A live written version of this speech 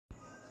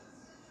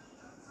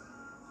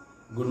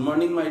Good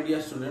morning, my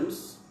dear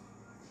students.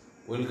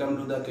 Welcome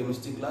to the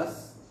chemistry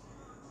class.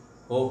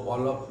 Hope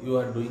all of you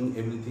are doing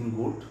everything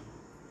good.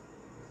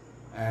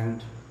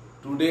 And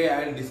today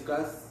I will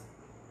discuss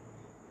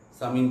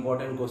some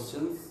important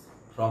questions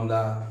from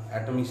the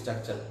atomic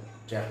structure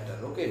chapter.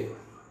 Okay.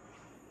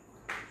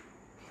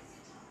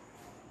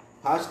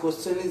 First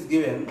question is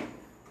given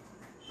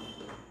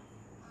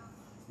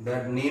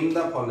that name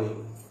the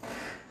following.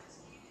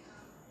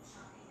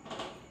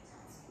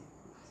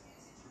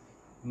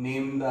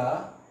 Name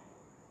the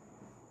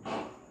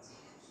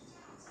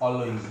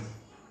following.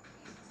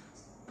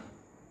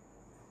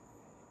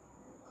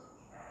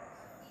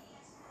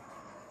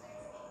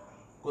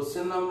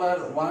 Question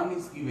number 1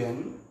 is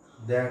given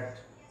that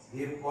a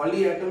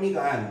polyatomic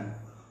ion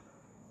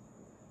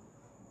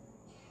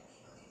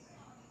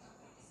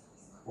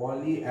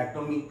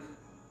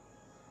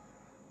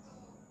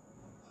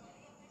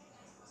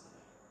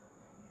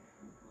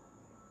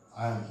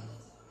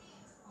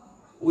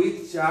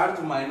with charge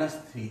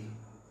 -3 .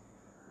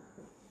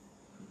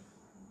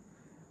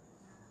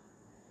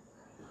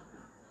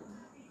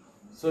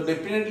 So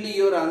definitely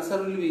your answer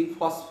will be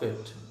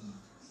phosphate.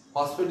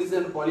 Phosphate is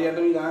a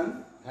polyatomic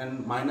ion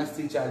and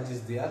 -3 charge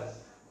is there.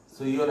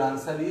 So your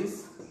answer is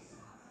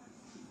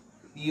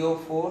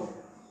PO4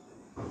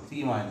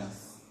 3-.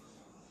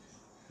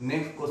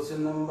 Next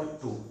question number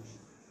 2.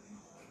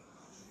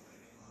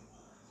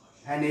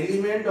 An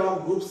element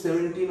of group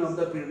 17 of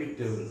the periodic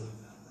table.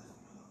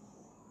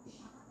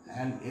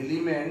 An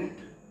element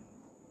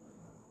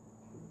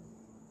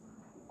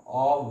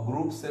of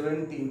group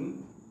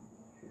 17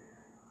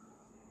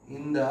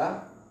 in the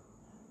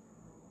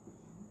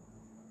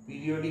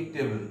periodic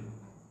table.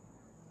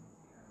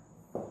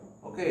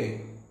 Okay,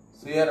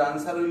 so your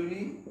answer will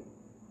be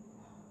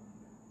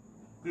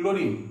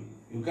chlorine.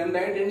 You can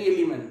write any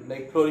element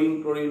like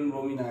chlorine,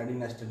 bromine,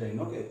 iodine, astatine.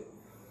 Okay.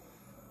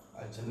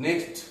 Achha,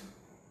 next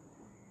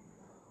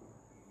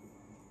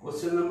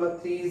question number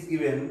 3 is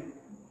given.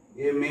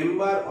 A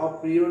member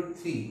of period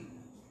 3.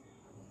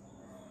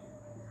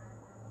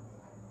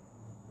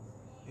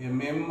 A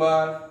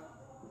member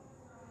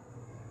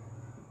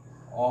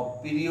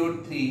of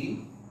period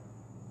 3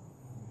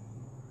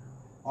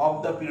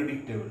 of the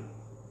periodic table.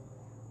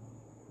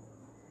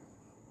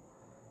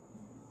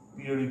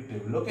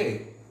 Okay.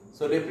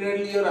 So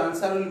definitely your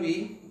answer will be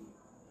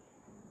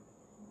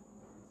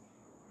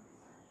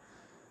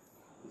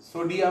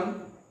sodium.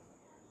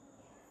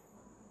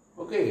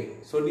 Okay,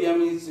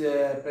 sodium is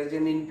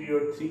present in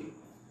period 3,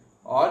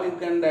 or you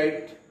can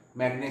write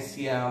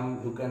magnesium,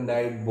 you can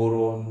write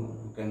boron,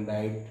 you can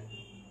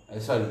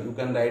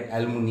write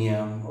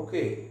aluminium.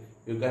 Okay,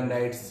 you can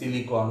write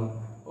silicon.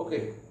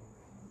 Okay.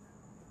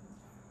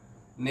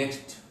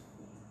 Next,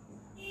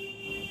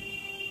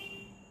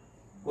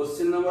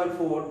 question number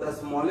 4. The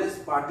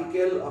smallest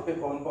particle of a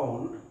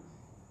compound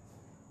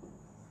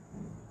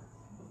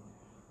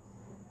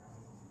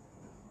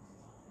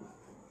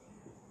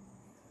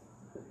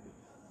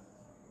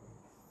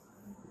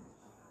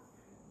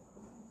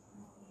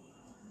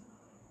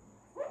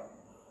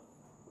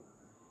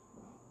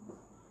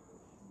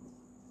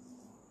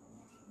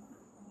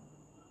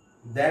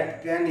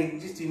that can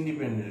exist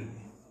independently.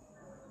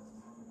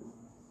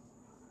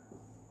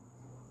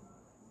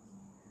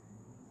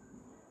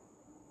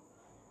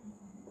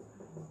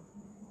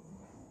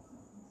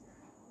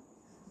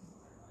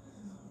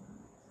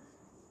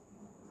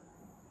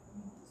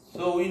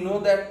 So we know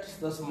that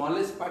the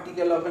smallest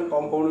particle of a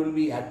compound will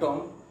be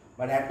atom,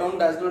 but atom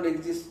does not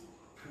exist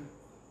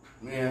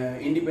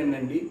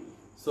independently.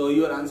 So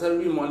your answer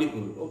will be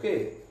molecule. Okay,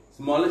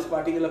 smallest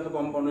particle of a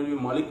compound will be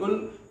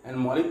molecule, and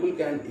molecule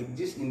can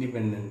exist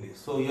independently.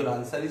 So your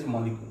answer is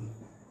molecule.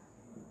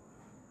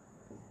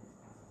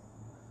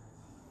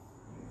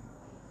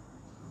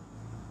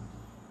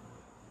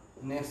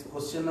 Next,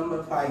 question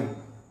number 5.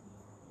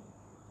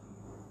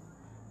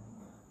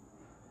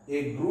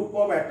 A group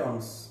of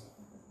atoms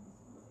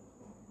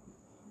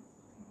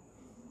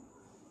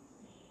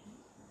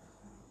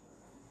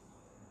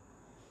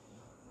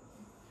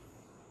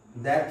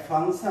that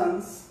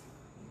functions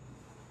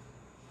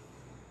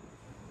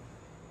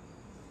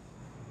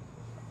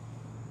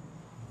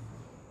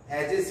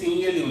as a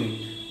single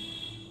unit.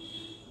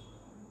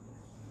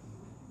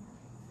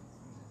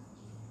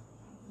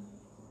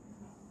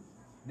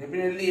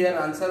 Definitely your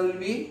answer will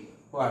be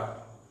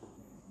what?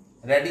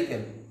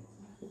 Radical.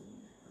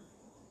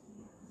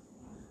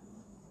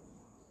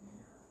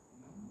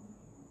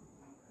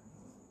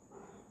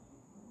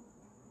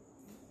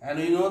 And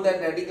we know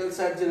that radicals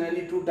are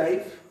generally two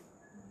types.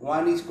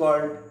 One is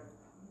called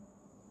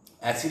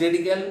acid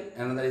radical,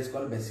 another is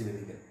called basic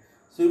radical.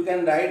 So you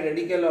can write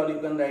radical, or you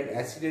can write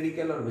acid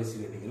radical or basic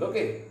radical.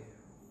 Okay.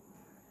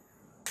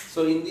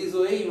 So in this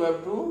way you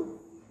have to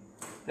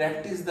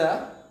practice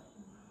the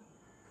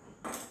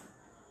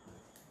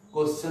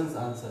questions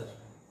answer.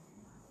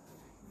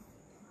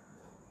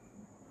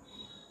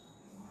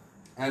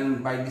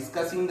 And by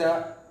discussing the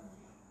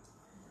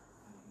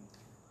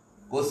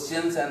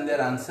questions and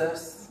their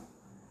answers,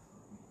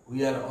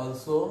 we are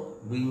also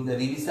doing the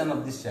revision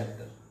of this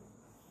chapter.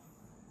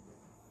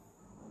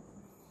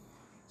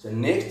 So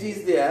next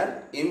is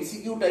there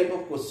MCQ type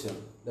of question,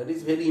 that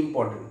is very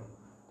important.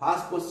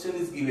 First question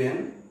is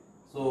given,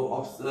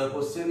 so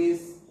question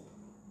is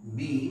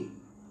B,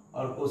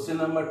 or question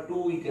number 2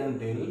 we can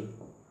tell,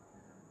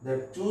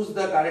 that choose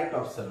the correct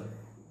option.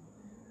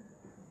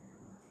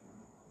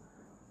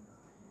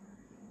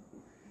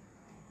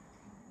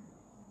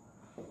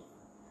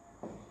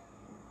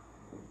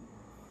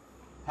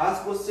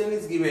 First question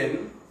is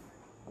given,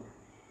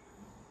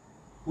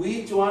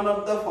 which one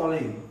of the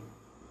following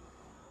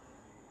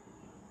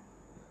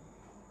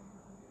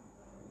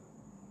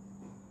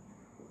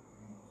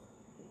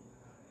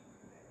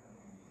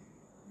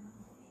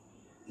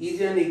is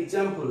an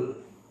example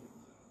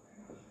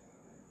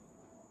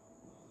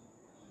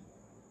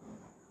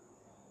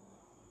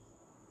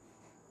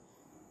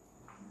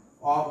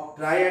of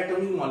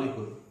triatomic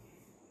molecule?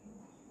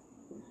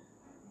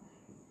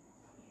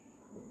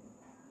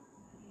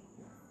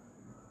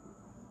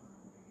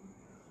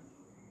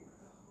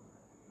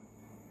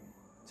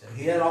 So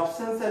here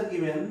options are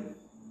given.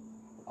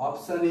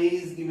 Option A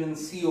is given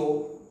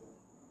CO,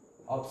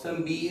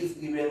 option B is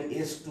given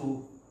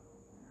S2,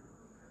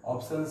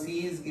 option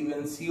C is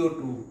given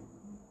CO2,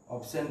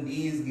 option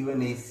D is given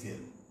HCl.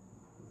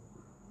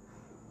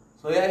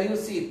 So here you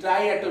see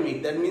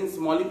triatomic, that means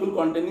molecule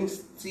containing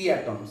 3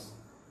 atoms.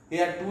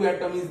 Here 2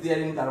 atoms is there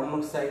in carbon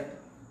monoxide.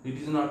 It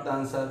is not the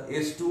answer.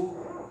 S2,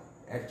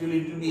 actually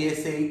it will be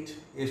S8.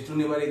 S2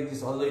 never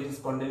exists, although it is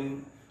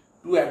containing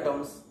 2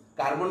 atoms.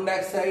 Carbon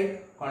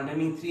dioxide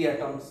containing 3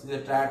 atoms is a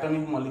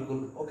triatomic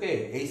molecule.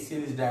 Okay,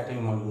 HCl is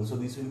diatomic molecule. So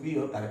this will be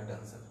your correct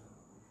answer.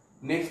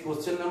 Next,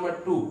 question number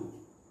 2.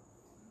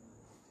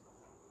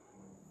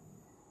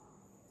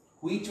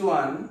 Which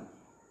one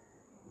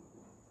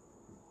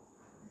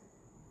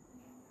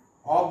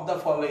of the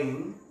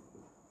following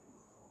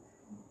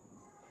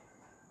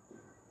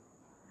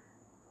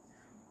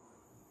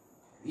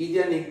is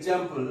an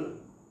example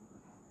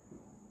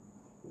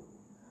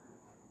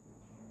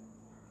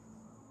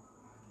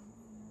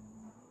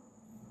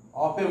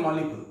of a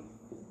molecule?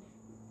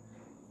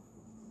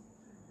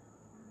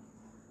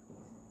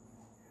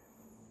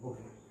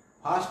 Okay.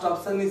 First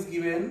option is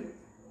given,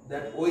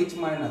 that OH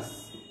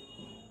minus.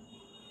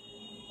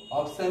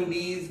 Option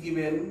B is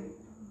given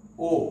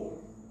O.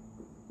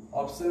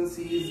 Option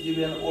C is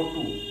given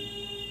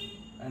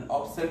O2. And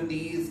option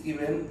D is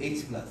given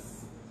H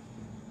plus.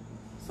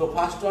 So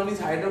first one is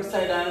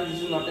hydroxide ion.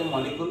 This is not a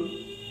molecule.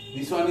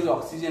 This one is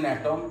oxygen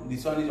atom.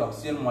 This one is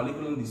oxygen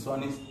molecule. And this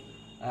one is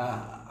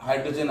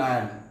hydrogen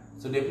ion.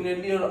 So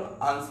definitely your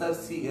answer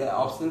C,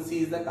 option C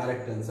is the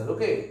correct answer.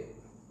 Okay.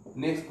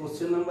 Next,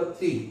 question number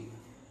 3.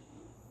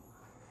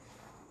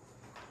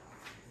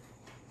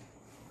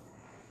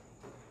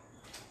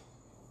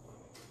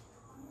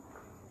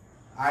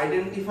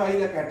 Identify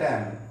the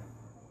cation.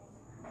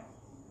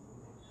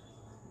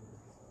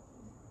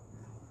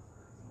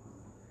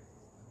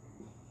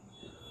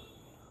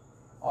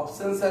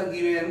 Options are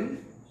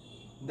given,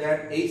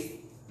 that H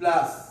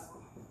plus.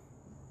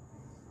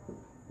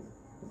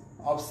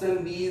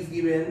 Option B is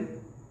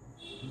given,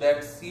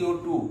 that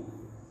CO2.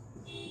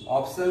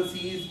 Option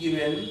C is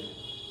given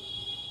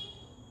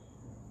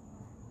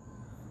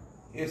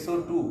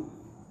SO2.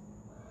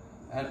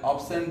 And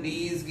option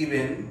D is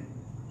given,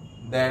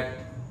 that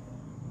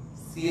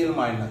Cl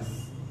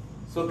minus.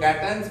 So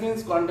cations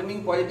means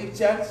containing positive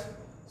charge.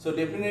 So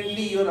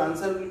definitely your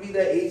answer will be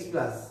the H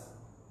plus.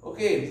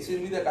 Okay, this will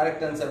be the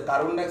correct answer.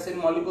 Carbon dioxide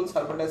molecule,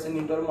 sulfur dioxide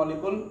neutral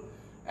molecule,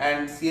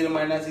 and Cl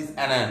minus is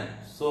anion.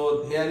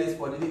 So here is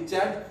positive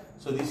charge.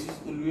 So this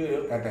will be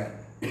your cation.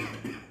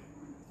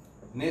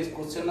 Next,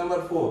 question number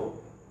 4.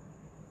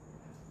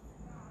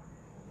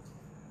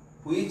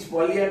 Which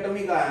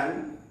polyatomic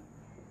ion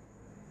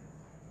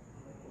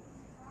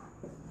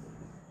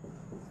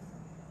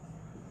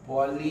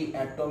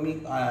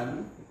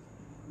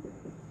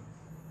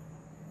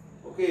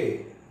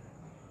okay,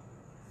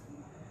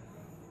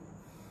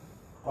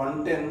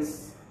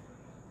 contains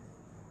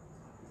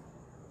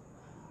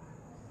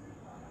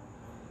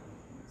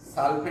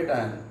sulfate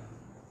ion?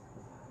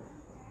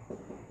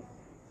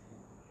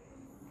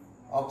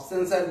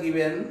 Options are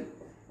given,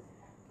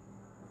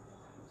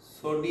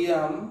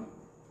 sodium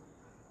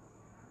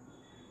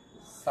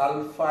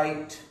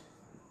sulfite.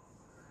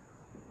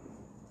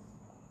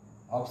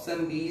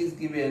 Option B is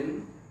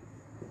given,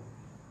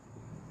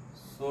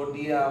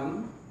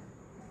 sodium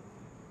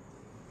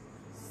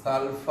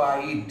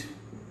sulfide.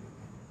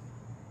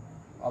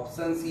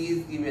 Option C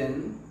is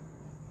given,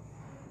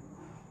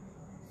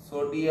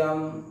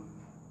 sodium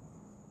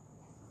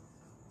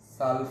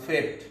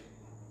sulfate.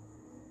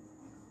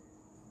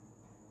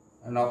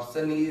 And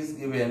option E is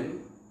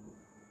given,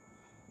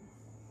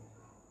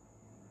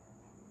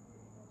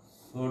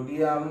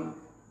 sodium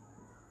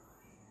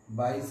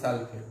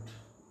bisulfate.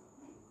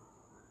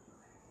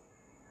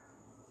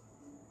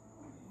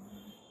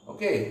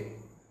 Okay,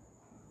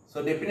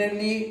 so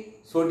definitely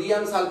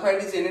sodium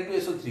sulfide is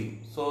Na2SO3.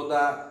 So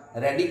the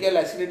radical,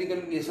 acid radical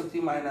will be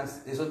SO3 minus,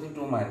 SO3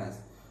 2 minus.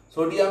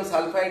 Sodium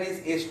sulfide is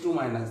H2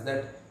 minus,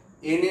 that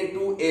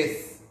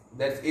Na2S,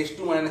 that's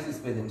H2 minus is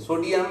present.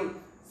 Sodium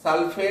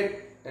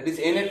sulfate, that is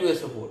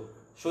Na2SO4.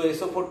 So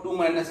SO4 2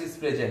 minus is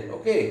present.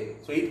 Okay,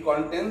 so it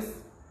contains,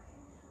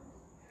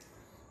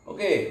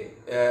 okay,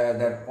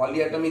 that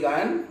polyatomic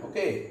ion.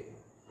 Okay,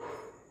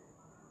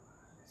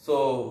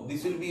 so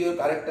this will be your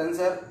correct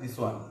answer, this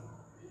one.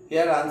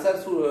 Here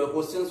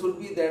question should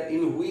be that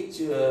in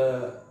which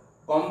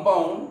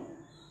compound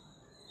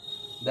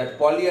that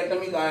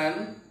polyatomic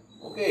ion,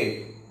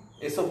 okay,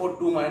 SO4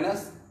 2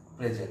 minus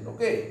present.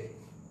 Okay.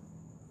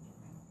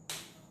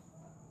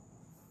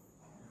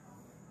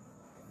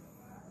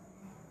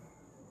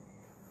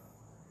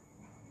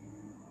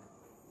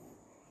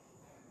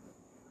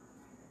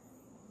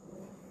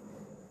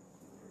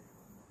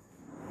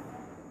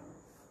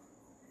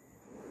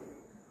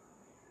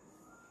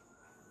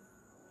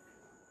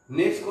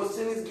 Next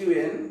question is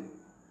given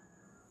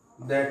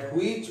that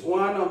which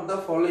one of the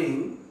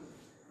following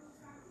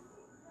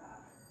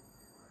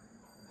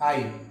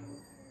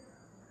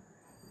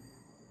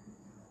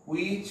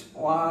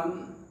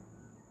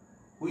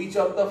which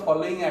of the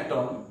following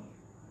atom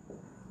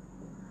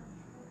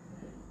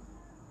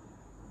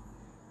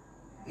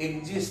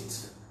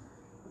exists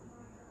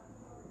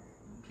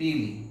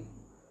freely,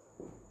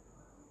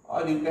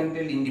 or you can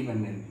tell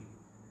independently.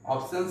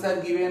 Options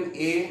are given: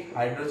 A,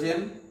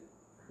 hydrogen,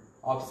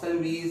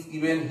 option B is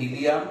given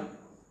helium,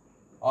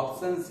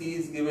 option C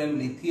is given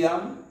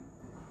lithium,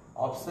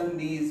 option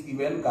D is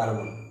given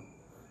carbon.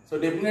 So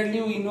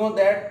definitely we know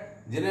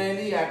that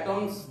generally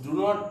atoms do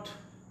not,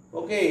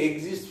 okay,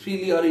 exist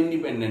freely or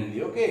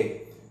independently.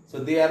 Okay, so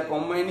they are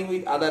combining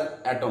with other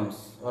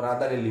atoms or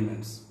other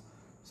elements.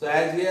 So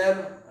as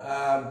here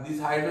this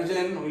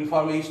hydrogen will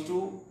form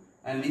H2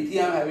 and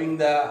lithium having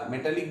the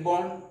metallic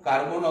bond,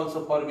 carbon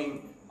also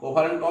forming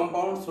covalent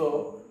compound.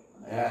 So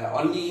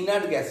only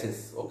inert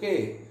gases,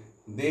 okay,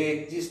 they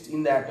exist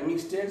in the atomic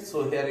state.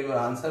 So here your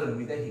answer will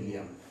be the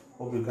helium.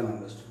 Hope you can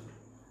understand.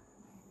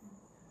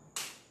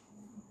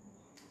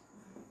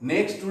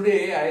 Next,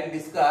 today I will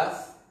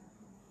discuss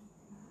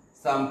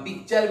some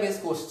picture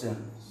based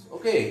questions.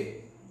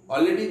 Okay,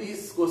 already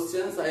these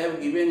questions I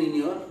have given in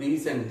your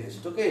revision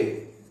test.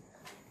 Okay,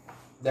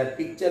 that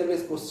picture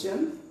based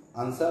question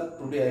answer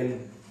today I will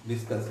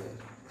discuss here.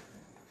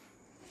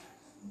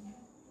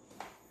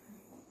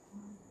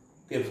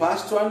 Okay,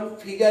 first one,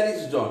 figure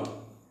is drawn,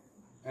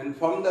 and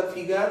from the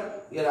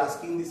figure we are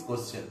asking this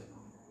question.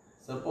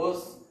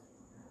 Suppose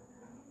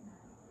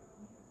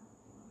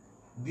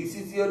this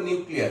is your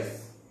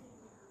nucleus,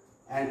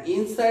 and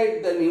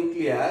inside the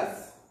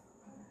nucleus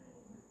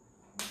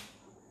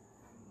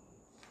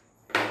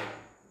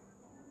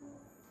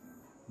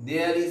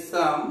there is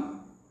some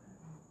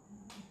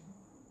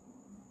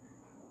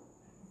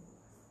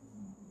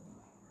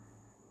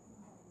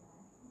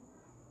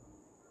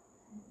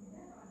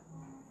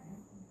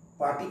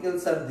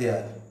particles are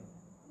there.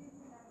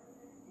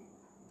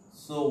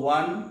 So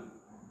 1,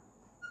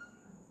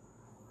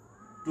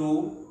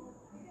 2,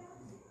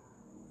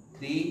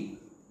 3,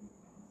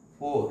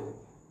 4,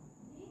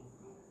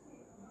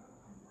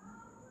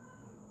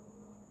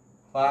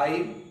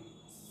 5,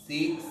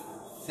 6,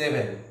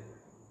 7.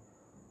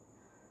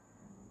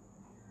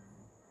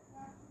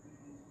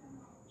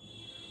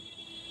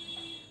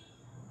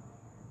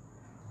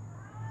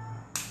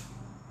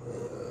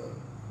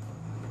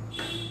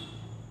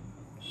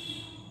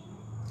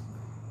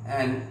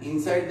 And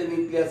inside the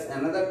nucleus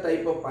another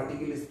type of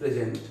particle is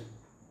present,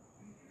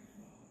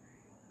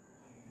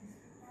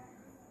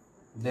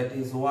 that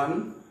is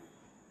 1,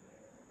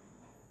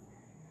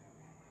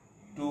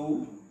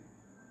 2,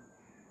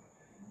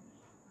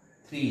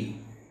 3,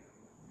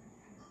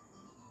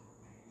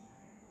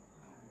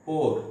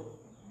 4,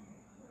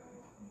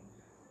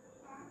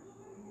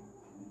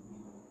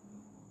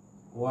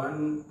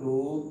 1,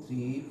 2,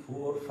 3,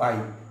 4,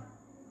 5.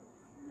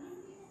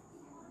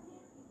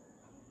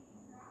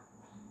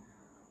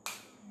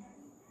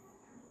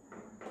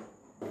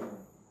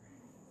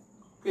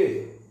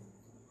 Okay,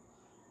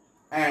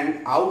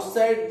 and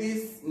outside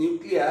this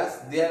nucleus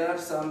there are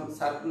some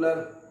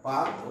circular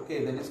path,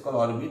 okay, that is called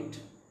orbit.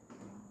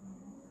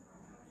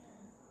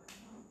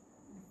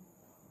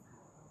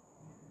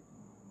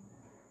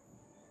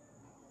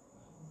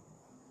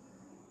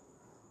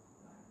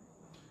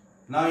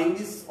 Now in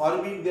this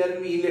orbit there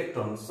will be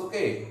electrons.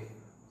 Okay,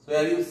 so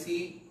here you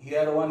see,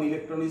 here one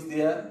electron is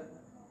there,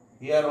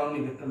 here one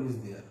electron is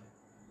there,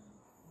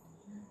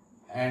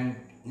 and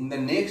in the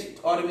next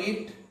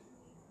orbit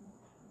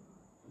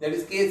that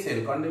is K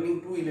cell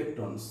containing 2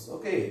 electrons.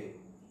 Okay,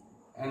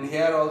 and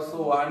here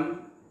also 1,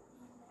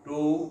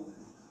 2,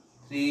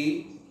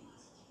 3,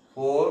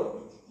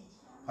 4,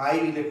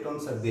 5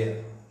 electrons are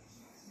there.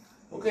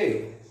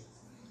 Okay,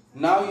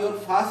 now your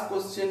first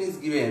question is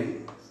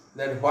given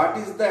that what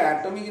is the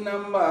atomic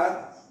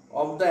number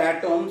of the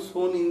atoms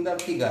shown in the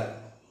figure.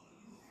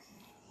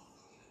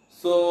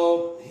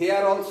 So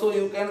here also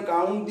you can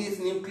count this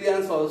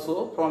nucleus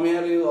also, from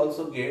here you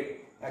also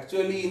get,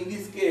 actually in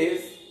this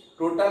case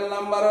total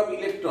number of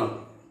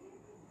electrons.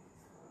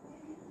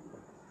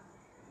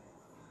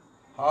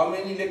 How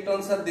many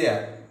electrons are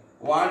there?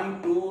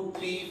 1, 2,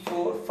 3,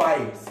 4,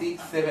 5,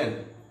 6,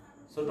 7.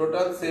 So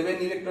total 7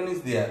 electron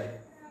is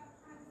there.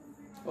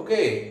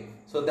 Okay,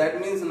 so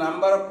that means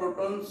number of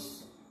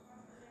protons,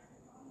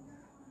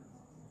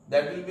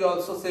 that will be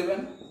also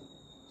 7.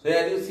 So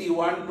here you see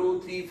 1,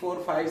 2, 3, 4,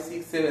 5,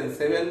 6, 7.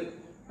 7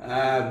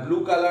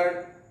 blue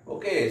colored,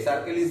 okay,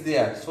 circle is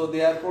there. So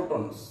they are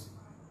protons.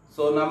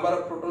 So number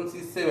of protons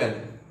is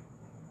 7.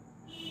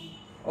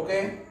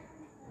 Okay,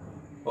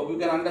 hope you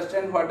can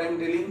understand what I am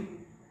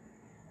telling.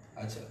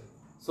 Achha.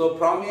 So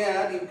from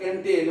here you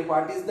can tell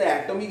what is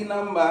the atomic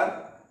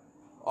number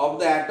of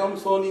the atom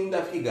shown in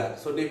the figure.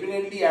 So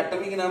definitely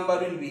atomic number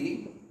will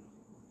be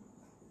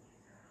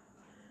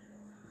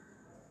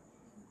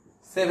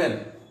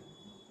 7.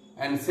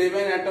 And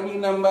 7 atomic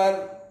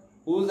number,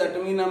 whose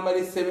atomic number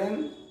is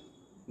 7?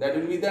 That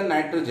will be the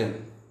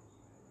nitrogen.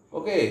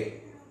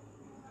 Okay.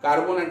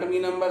 Carbon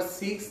atomic number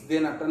 6,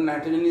 then after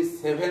nitrogen is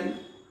 7,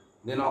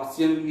 then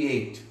oxygen will be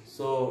 8.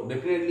 So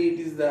definitely it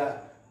is the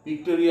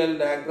pictorial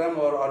diagram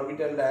or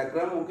orbital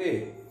diagram,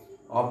 okay,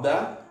 of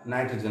the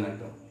nitrogen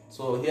atom.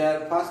 So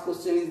here first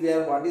question is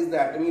there, what is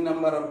the atomic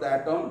number of the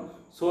atom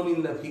shown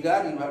in the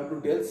figure? You have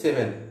to tell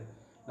 7.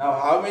 Now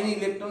how many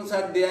electrons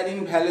are there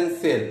in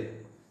valence shell?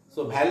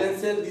 So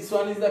valence shell, this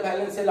one is the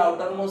valence shell,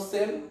 outermost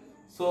shell.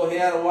 So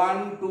here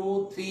 1,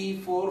 2,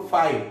 3, 4,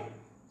 5.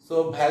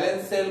 So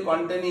valence shell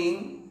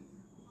containing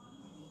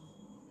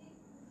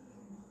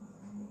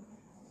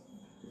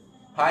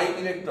 5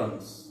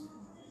 electrons.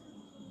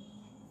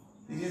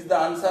 This is the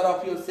answer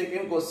of your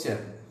second question.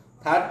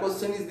 Third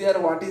question is there,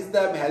 what is the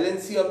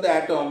valency of the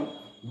atom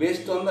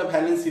based on the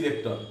valence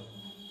electron?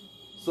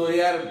 So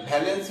here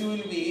valency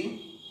will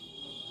be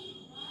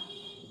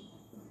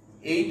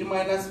 8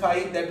 minus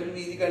 5, that will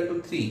be equal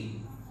to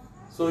 3.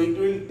 So it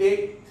will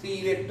take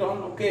 3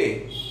 electron,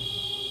 okay,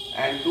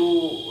 and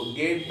to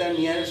get the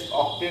nearest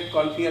octet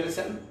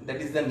configuration, that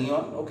is the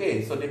neon,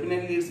 okay. So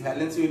definitely its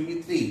valency will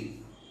be 3.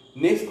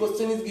 Next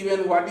question is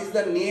given, what is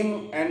the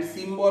name and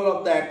symbol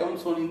of the atom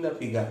shown in the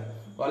figure?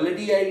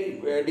 Already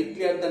I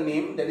declared the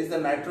name, that is the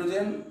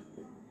nitrogen,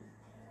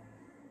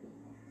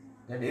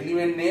 that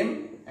element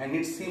name, and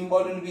its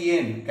symbol will be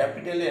N,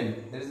 capital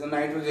N, that is the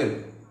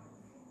nitrogen.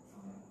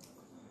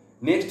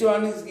 Next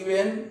one is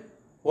given,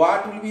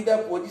 what will be the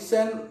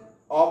position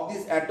of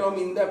this atom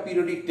in the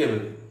periodic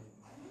table?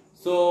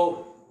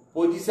 So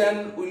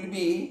position will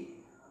be,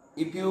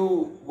 if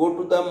you go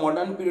to the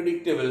modern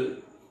periodic table,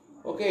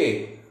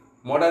 okay,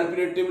 modern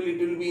periodic table, it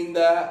will be in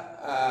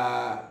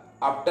the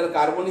after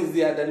carbon is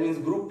there, that means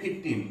group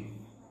 15.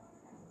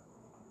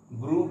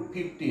 Group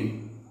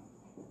 15.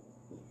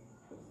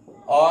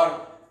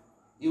 Or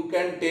you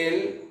can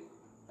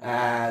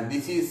tell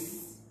this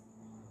is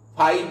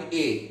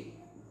 5A.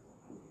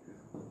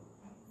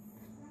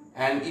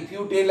 And if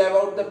you tell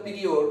about the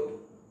period,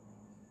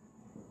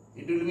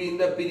 it will be in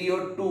the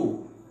period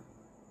 2.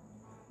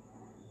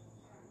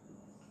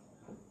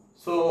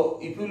 So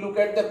if you look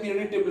at the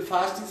periodic table,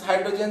 first is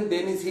hydrogen,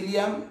 then is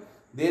helium,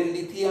 then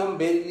lithium,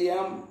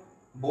 beryllium,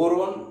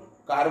 boron,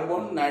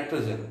 carbon,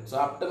 nitrogen. So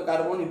after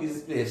carbon it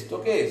is placed,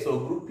 okay. So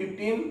group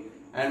 15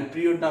 and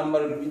period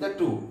number will be the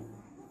 2.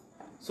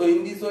 So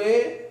in this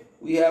way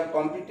we have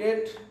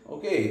completed,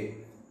 okay,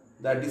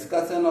 the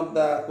discussion of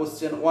the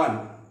question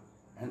 1.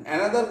 And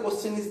another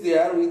question is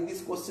there. With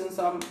this question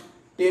some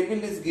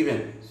table is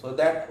given, so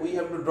that we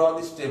have to draw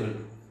this table,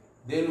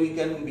 then we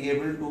can be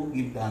able to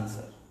give the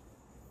answer.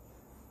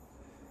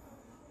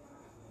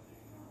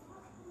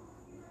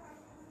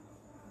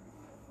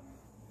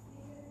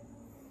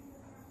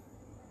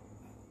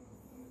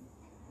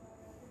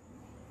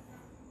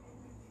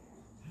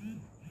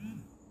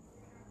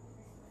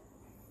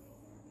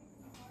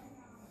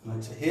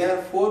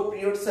 Here 4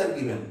 periods are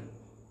given.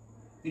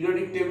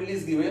 Periodic table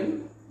is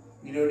given,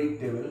 periodic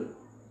table,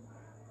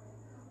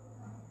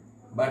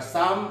 but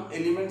some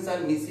elements are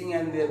missing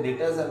and their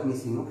datas are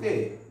missing,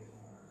 okay.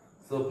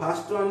 So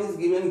first one is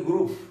given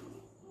group.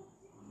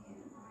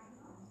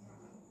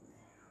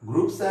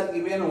 Groups are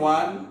given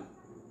 1,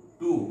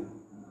 2,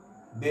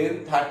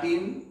 then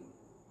 13,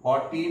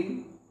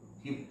 14,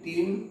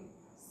 15,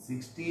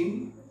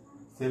 16,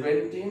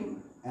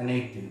 17 and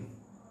 18,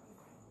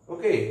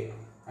 okay.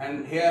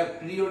 And here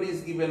period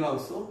is given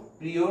also,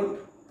 period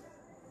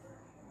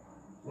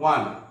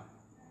 1.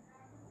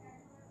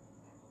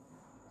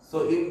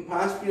 So in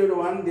first period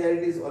 1 there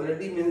it is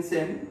already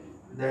mentioned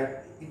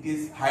that it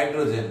is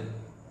hydrogen,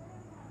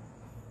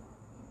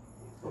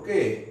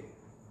 okay,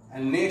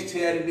 and next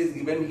here it is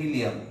given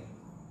helium,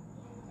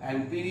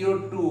 and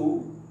period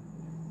 2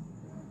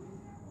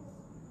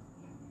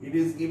 it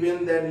is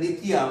given that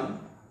lithium,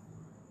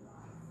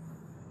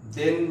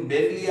 then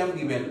beryllium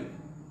given,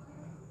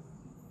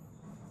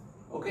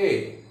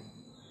 okay,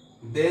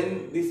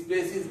 then this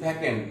place is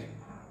vacant,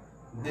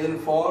 then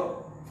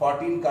for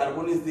 14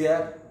 carbon is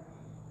there,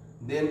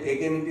 then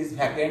again it is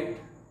vacant,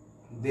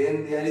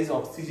 then there is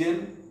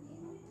oxygen,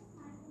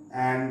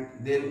 and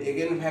then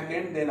again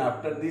vacant, then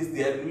after this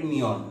there will be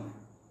neon.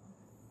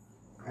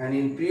 And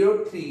in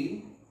period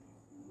 3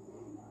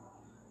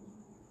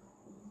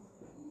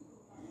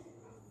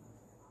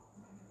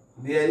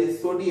 there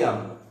is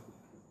sodium,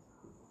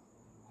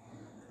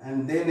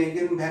 and then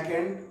again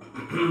vacant.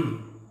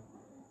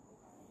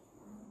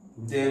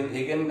 Then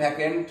again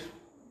vacant.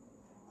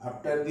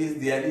 After this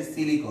there is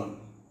silicon.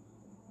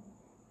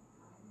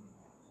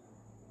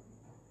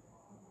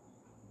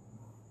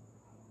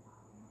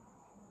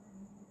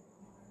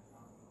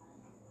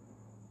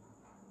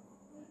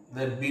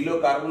 The below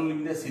carbon will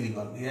be the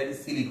silicon. Here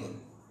is silicon.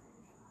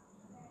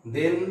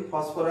 Then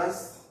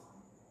phosphorus.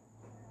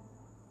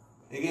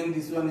 Again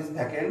this one is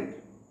vacant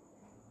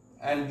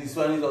and this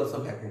one is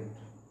also vacant.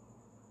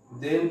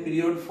 Then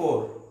period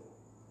 4.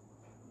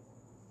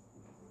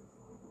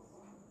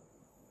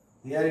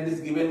 Here it is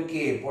given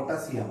K,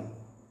 potassium.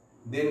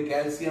 Then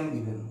calcium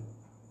given.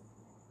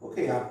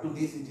 Okay, up to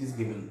this it is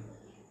given.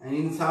 And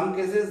in some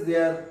cases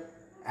their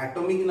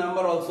atomic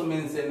number also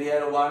mentioned.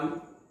 Here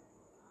 1.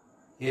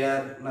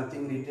 Here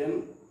nothing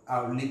written.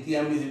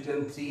 Lithium is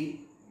written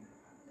 3.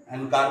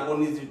 And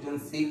carbon is written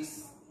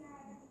 6.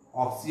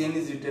 Oxygen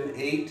is written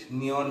 8.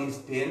 Neon is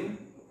 10.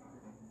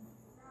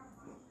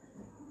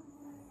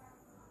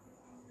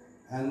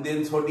 And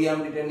then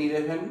sodium written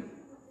 11.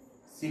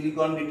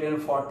 Silicon written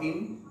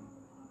 14.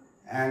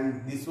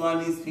 And this one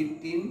is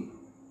 15,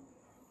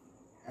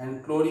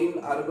 and chlorine,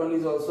 argon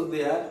is also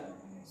there.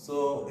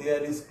 So here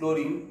is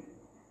chlorine.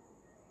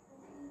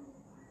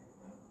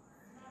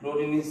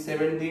 Chlorine is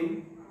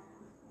 17,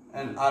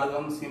 and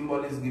argon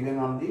symbol is given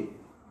on the.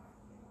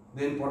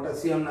 Then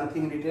potassium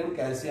nothing written,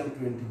 calcium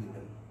 20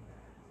 given.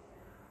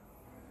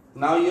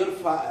 Now your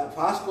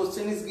first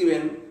question is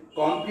given.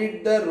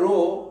 Complete the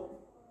row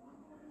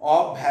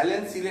of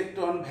valence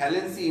electron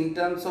valency in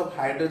terms of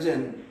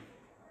hydrogen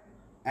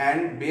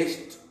and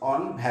based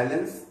on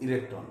valence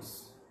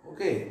electrons.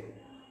 Okay.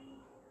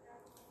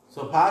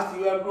 So first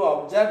you have to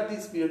observe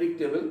this periodic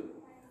table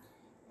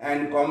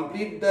and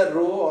complete the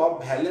row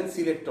of valence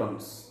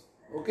electrons.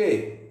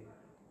 Okay.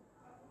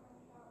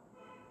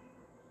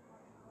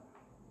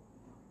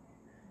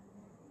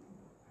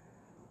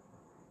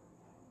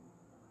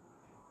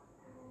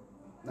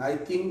 I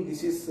think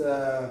this is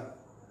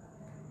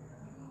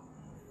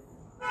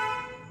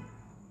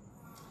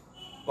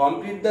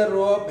complete the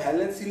row of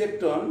valence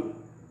electron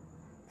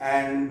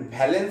and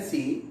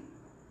valency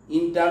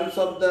in terms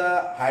of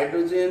the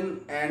hydrogen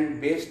and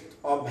based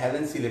of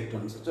valence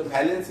electrons. So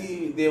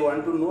valency they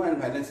want to know and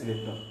valence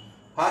electron.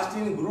 First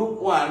in group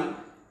 1,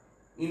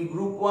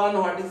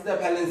 what is the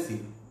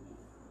valency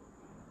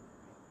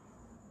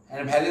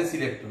and valence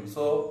electron?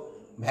 So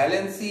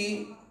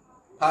valency,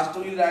 first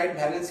we will write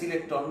valence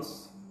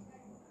electrons,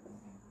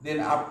 then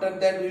after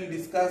that we will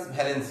discuss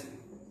valency.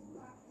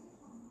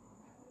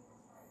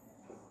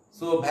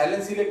 So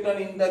valence electron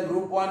in the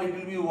group 1 it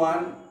will be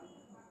 1,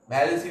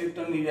 valence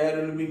electron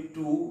here will be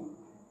 2,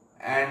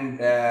 and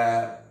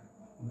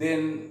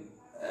then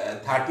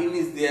 13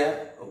 is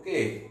there.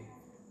 Okay,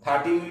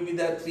 13 will be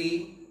the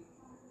 3,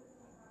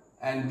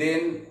 and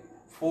then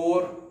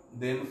 4,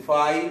 then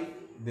 5,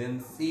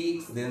 then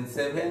 6, then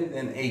 7,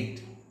 then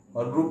 8,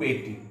 or group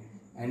 18.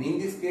 And in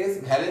this case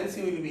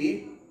valency will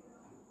be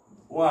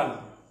 1,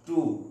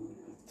 2,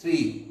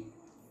 3,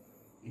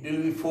 it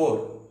will be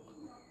 4,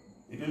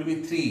 it will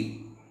be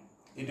 3,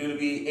 it will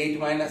be 8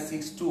 minus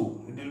 6,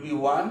 2, it will be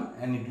 1,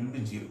 and it will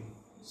be 0.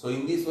 So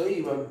in this way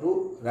you have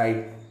to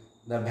write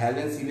the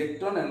valence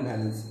electron and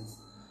valences.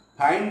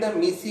 Find the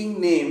missing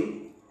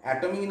name,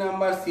 atomic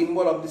number,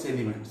 symbol of this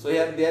element. So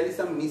here there is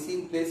some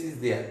missing place is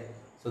there.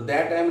 So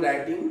that I am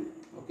writing,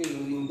 okay,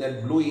 using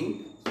that blue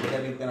ink so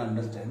that you can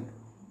understand.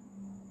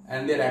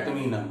 And their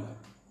atomic number.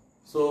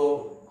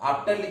 So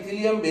after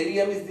lithium,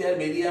 barium is there.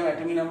 Barium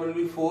atomic number will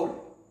be 4.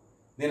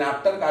 Then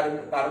after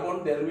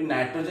carbon there will be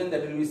nitrogen,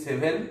 that will be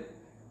 7.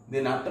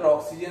 Then after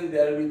oxygen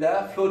there will be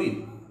the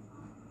fluorine.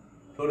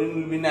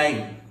 Fluorine will be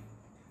 9.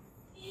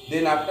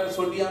 Then after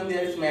sodium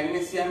there is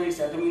magnesium, its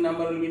atomic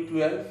number will be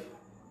 12.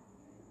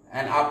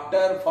 And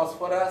after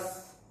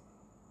phosphorus,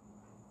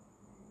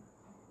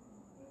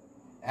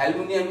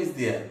 aluminium is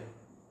there.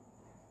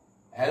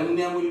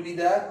 Aluminium will be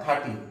the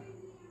 13.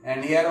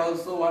 And here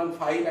also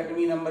 5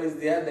 atomic number is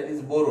there, that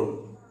is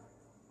boron.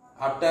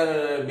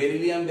 After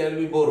beryllium there will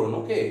be boron.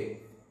 Okay.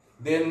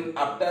 Then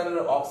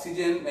after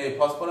oxygen,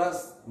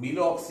 phosphorus,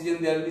 below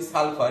oxygen there will be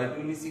sulfur, it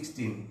will be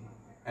 16.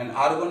 And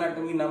argon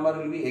atomic number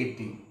will be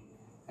 18.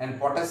 And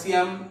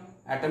potassium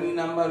atomic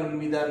number will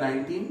be the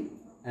 19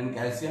 and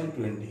calcium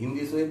 20. In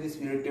this way this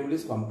periodic table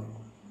is complete.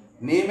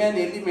 Name an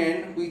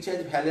element which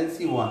has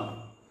valency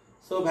 1.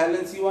 So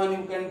valency 1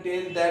 you can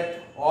tell that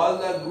all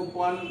the group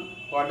 1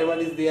 whatever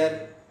is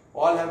there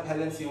all have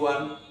valency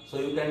 1. So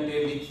you can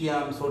tell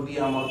lithium,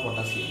 sodium or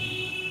potassium.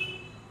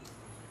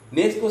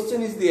 Next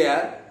question is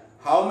there.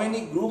 How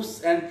many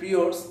groups and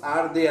periods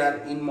are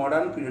there in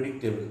modern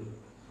periodic table?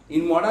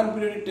 In modern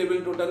periodic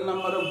table total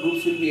number of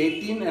groups will be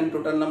 18 and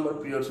total number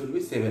of periods will be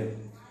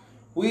 7.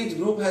 Which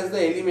group has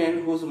the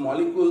element whose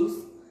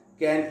molecules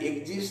can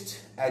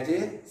exist as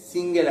a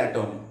single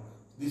atom?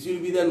 This will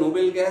be the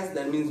noble gas,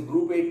 that means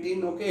group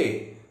 18.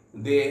 Okay,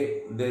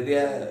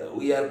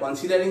 we are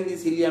considering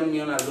this helium,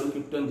 neon, argon,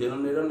 krypton,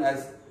 xenon, neutron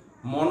as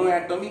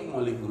monoatomic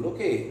molecule.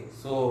 Okay,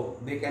 so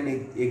they can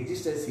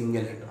exist as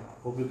single atom.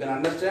 Hope you can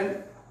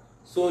understand.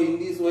 So in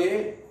this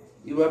way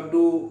you have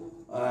to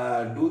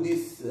do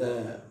this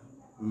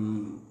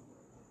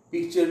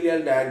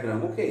pictorial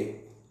diagram. Okay.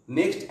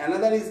 Next,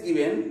 another is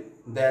given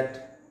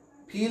that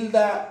fill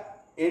the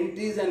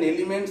entries and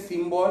element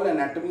symbol and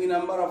atomic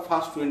number of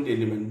first 20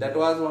 elements. That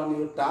was one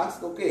your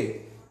task.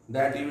 Okay,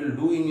 that you will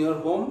do in your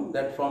home,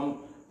 that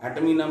from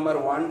atomic number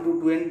 1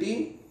 to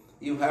 20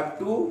 you have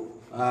to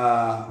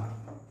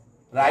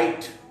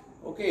write,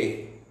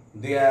 okay,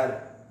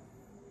 their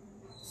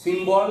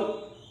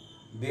symbol,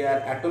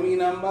 their atomic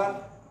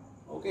number,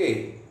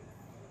 okay,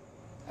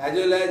 as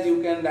well as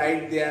you can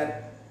write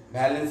their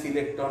valence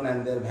electron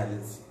and their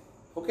valency.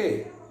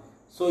 Okay,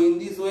 so in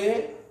this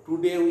way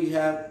today we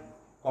have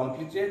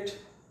completed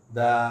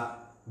the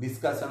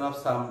discussion of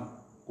some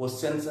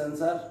questions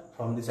answer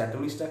from this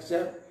atomic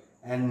structure,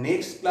 and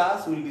next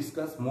class we will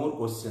discuss more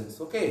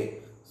questions. Okay,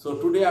 so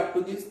today up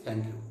to this,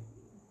 thank you.